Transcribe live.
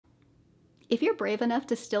If you're brave enough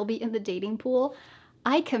to still be in the dating pool,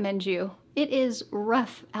 I commend you. It is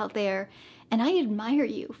rough out there, and I admire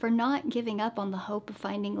you for not giving up on the hope of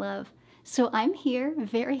finding love. So I'm here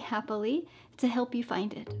very happily to help you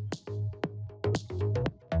find it.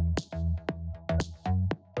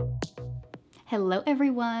 Hello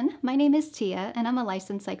everyone, my name is Tia and I'm a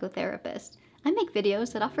licensed psychotherapist. I make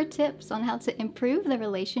videos that offer tips on how to improve the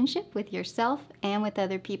relationship with yourself and with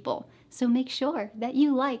other people. So make sure that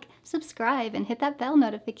you like, subscribe, and hit that bell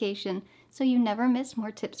notification so you never miss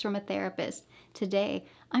more tips from a therapist. Today,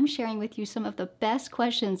 I'm sharing with you some of the best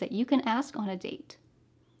questions that you can ask on a date.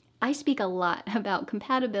 I speak a lot about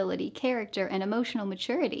compatibility, character, and emotional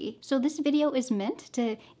maturity, so this video is meant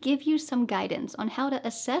to give you some guidance on how to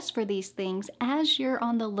assess for these things as you're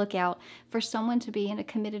on the lookout for someone to be in a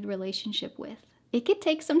committed relationship with. It could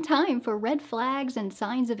take some time for red flags and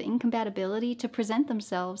signs of incompatibility to present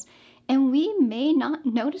themselves, and we may not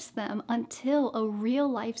notice them until a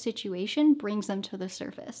real-life situation brings them to the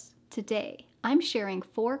surface. Today, I'm sharing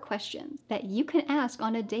 4 questions that you can ask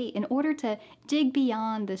on a date in order to dig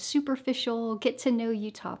beyond the superficial,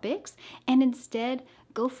 get-to-know-you topics and instead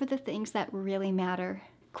go for the things that really matter.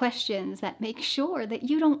 Questions that make sure that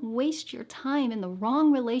you don't waste your time in the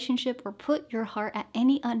wrong relationship or put your heart at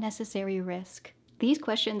any unnecessary risk. These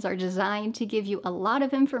questions are designed to give you a lot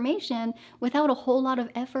of information without a whole lot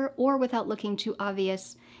of effort or without looking too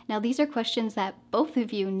obvious. Now, these are questions that both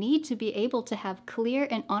of you need to be able to have clear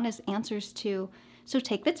and honest answers to. So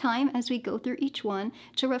take the time as we go through each one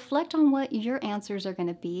to reflect on what your answers are going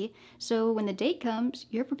to be, so when the date comes,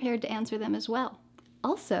 you're prepared to answer them as well.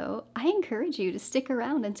 Also, I encourage you to stick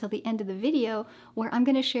around until the end of the video where I'm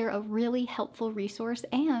going to share a really helpful resource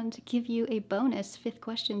and give you a bonus 5th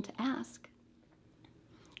question to ask.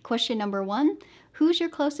 Question number 1, who's your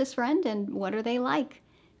closest friend and what are they like?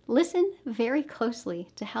 Listen very closely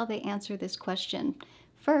to how they answer this question.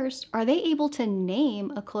 First, are they able to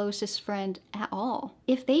name a closest friend at all?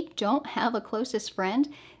 If they don't have a closest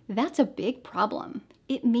friend, that's a big problem.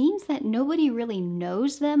 It means that nobody really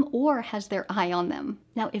knows them or has their eye on them.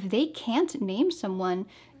 Now, if they can't name someone,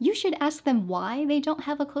 you should ask them why they don't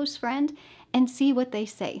have a close friend and see what they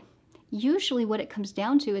say. Usually what it comes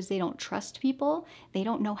down to is they don't trust people, they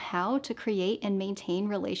don't know how to create and maintain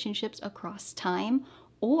relationships across time,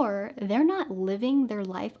 or they're not living their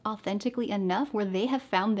life authentically enough where they have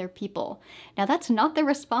found their people. Now, that's not the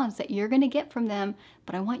response that you're going to get from them,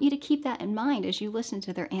 but I want you to keep that in mind as you listen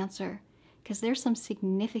to their answer, because there's some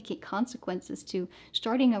significant consequences to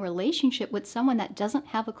starting a relationship with someone that doesn't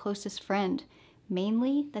have a closest friend.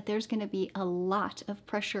 Mainly that there's going to be a lot of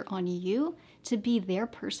pressure on you to be their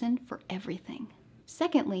person for everything.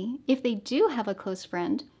 Secondly, if they do have a close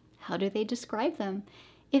friend, how do they describe them?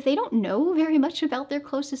 If they don't know very much about their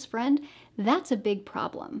closest friend, that's a big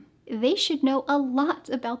problem. They should know a lot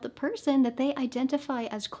about the person that they identify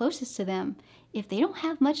as closest to them. If they don't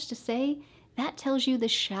have much to say, that tells you the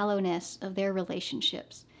shallowness of their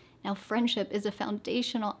relationships. Now, friendship is a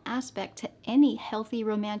foundational aspect to any healthy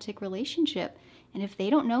romantic relationship. And if they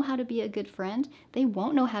don't know how to be a good friend, they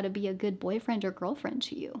won't know how to be a good boyfriend or girlfriend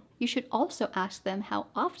to you. You should also ask them how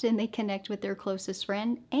often they connect with their closest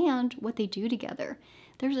friend and what they do together.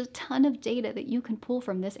 There's a ton of data that you can pull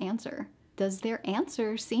from this answer. Does their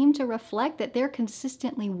answer seem to reflect that they're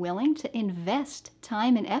consistently willing to invest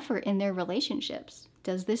time and effort in their relationships?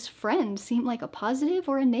 Does this friend seem like a positive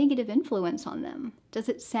or a negative influence on them? Does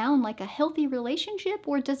it sound like a healthy relationship,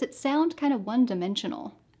 or does it sound kind of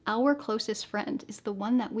one-dimensional? Our closest friend is the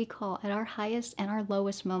one that we call at our highest and our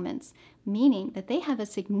lowest moments, meaning that they have a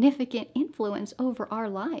significant influence over our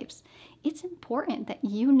lives. It's important that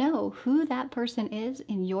you know who that person is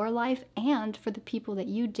in your life and for the people that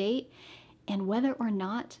you date, and whether or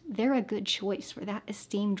not they're a good choice for that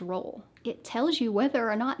esteemed role. It tells you whether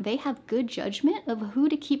or not they have good judgment of who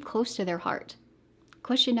to keep close to their heart.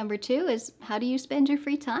 Question number 2 is, how do you spend your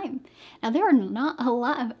free time? Now, there are not a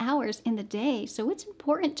lot of hours in the day, so it's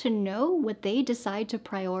important to know what they decide to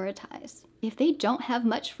prioritize. If they don't have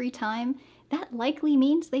much free time, that likely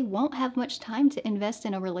means they won't have much time to invest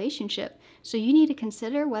in a relationship, so you need to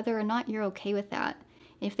consider whether or not you're okay with that.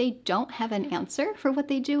 If they don't have an answer for what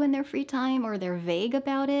they do in their free time, or they're vague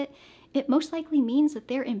about it, it most likely means that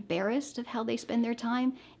they're embarrassed of how they spend their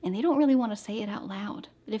time and they don't really want to say it out loud.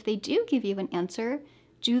 But if they do give you an answer,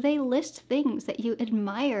 do they list things that you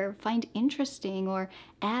admire, find interesting, or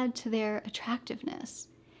add to their attractiveness?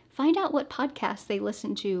 Find out what podcasts they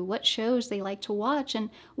listen to, what shows they like to watch, and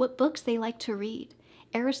what books they like to read.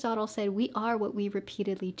 Aristotle said we are what we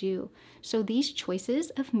repeatedly do. So these choices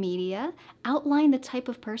of media outline the type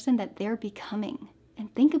of person that they're becoming.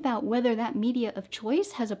 and think about whether that media of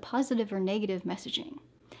choice has a positive or negative messaging.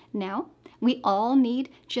 Now, we all need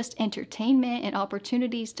just entertainment and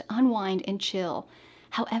opportunities to unwind and chill.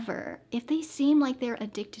 However, if they seem like they're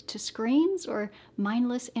addicted to screens or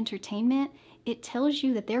mindless entertainment, it tells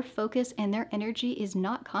you that their focus and their energy is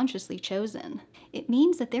not consciously chosen. It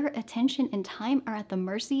means that their attention and time are at the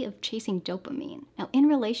mercy of chasing dopamine. Now, in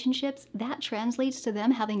relationships, that translates to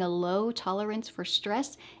them having a low tolerance for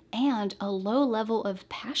stress and a low level of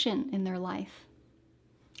passion in their life.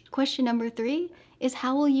 Question number 3 is,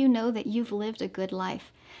 how will you know that you've lived a good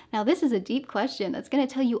life? Now, this is a deep question that's going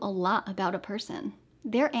to tell you a lot about a person.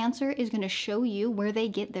 Their answer is going to show you where they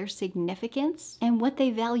get their significance and what they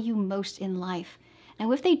value most in life.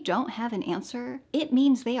 Now, if they don't have an answer, it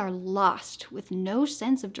means they are lost with no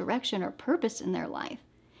sense of direction or purpose in their life.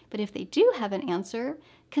 But if they do have an answer,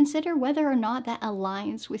 consider whether or not that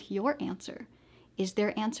aligns with your answer. Is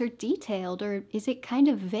their answer detailed, or is it kind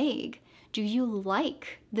of vague? Do you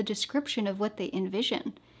like the description of what they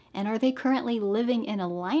envision? And are they currently living in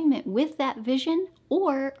alignment with that vision?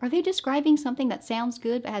 Or are they describing something that sounds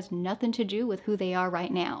good but has nothing to do with who they are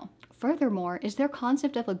right now? Furthermore, is their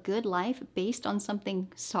concept of a good life based on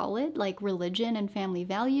something solid like religion and family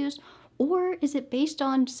values? Or is it based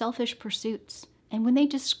on selfish pursuits? And when they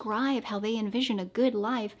describe how they envision a good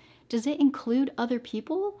life, does it include other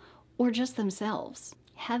people or just themselves?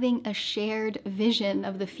 Having a shared vision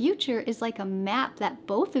of the future is like a map that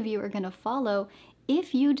both of you are going to follow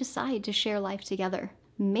if you decide to share life together.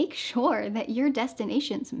 Make sure that your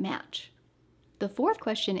destinations match. The 4th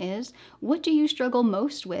question is, what do you struggle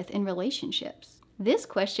most with in relationships? This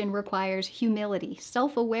question requires humility,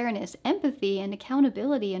 self-awareness, empathy, and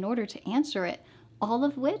accountability in order to answer it, all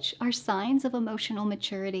of which are signs of emotional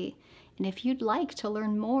maturity. And if you'd like to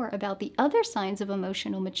learn more about the other signs of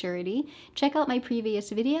emotional maturity, check out my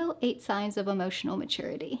previous video, 8 Signs of Emotional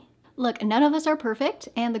Maturity. Look, none of us are perfect,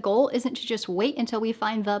 and the goal isn't to just wait until we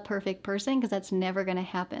find the perfect person, because that's never going to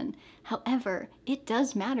happen. However, it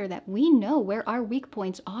does matter that we know where our weak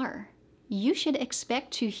points are. You should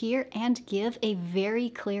expect to hear and give a very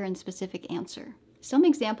clear and specific answer. Some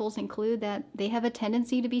examples include that they have a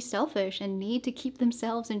tendency to be selfish and need to keep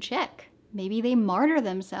themselves in check. Maybe they martyr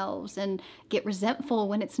themselves and get resentful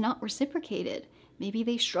when it's not reciprocated. Maybe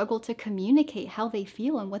they struggle to communicate how they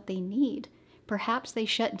feel and what they need. Perhaps they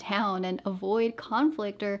shut down and avoid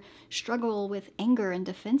conflict or struggle with anger and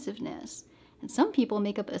defensiveness. And some people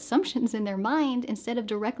make up assumptions in their mind instead of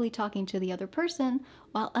directly talking to the other person,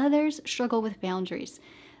 while others struggle with boundaries.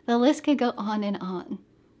 The list could go on and on.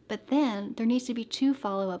 But then there needs to be 2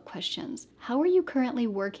 follow-up questions. How are you currently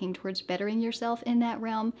working towards bettering yourself in that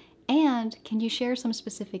realm? And can you share some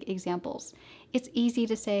specific examples? It's easy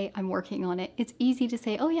to say, I'm working on it. It's easy to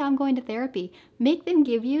say, oh yeah, I'm going to therapy. Make them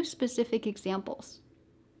give you specific examples.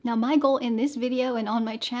 Now, my goal in this video and on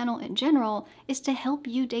my channel in general is to help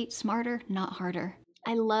you date smarter, not harder.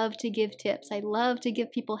 I love to give tips. I love to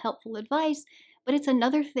give people helpful advice, but it's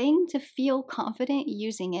another thing to feel confident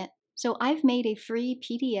using it. So I've made a free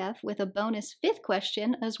PDF with a bonus 5th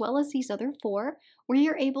question, as well as these other 4, where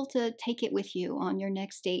you're able to take it with you on your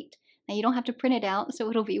next date. Now, you don't have to print it out, so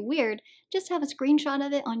it'll be weird. Just have a screenshot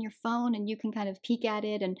of it on your phone and you can kind of peek at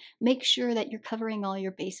it and make sure that you're covering all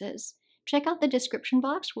your bases. Check out the description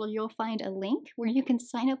box where you'll find a link where you can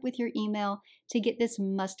sign up with your email to get this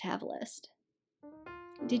must-have list.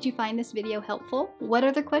 Did you find this video helpful? What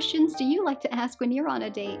other questions do you like to ask when you're on a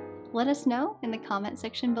date? Let us know in the comment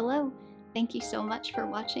section below. Thank you so much for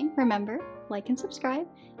watching. Remember, like and subscribe,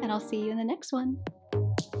 and I'll see you in the next one.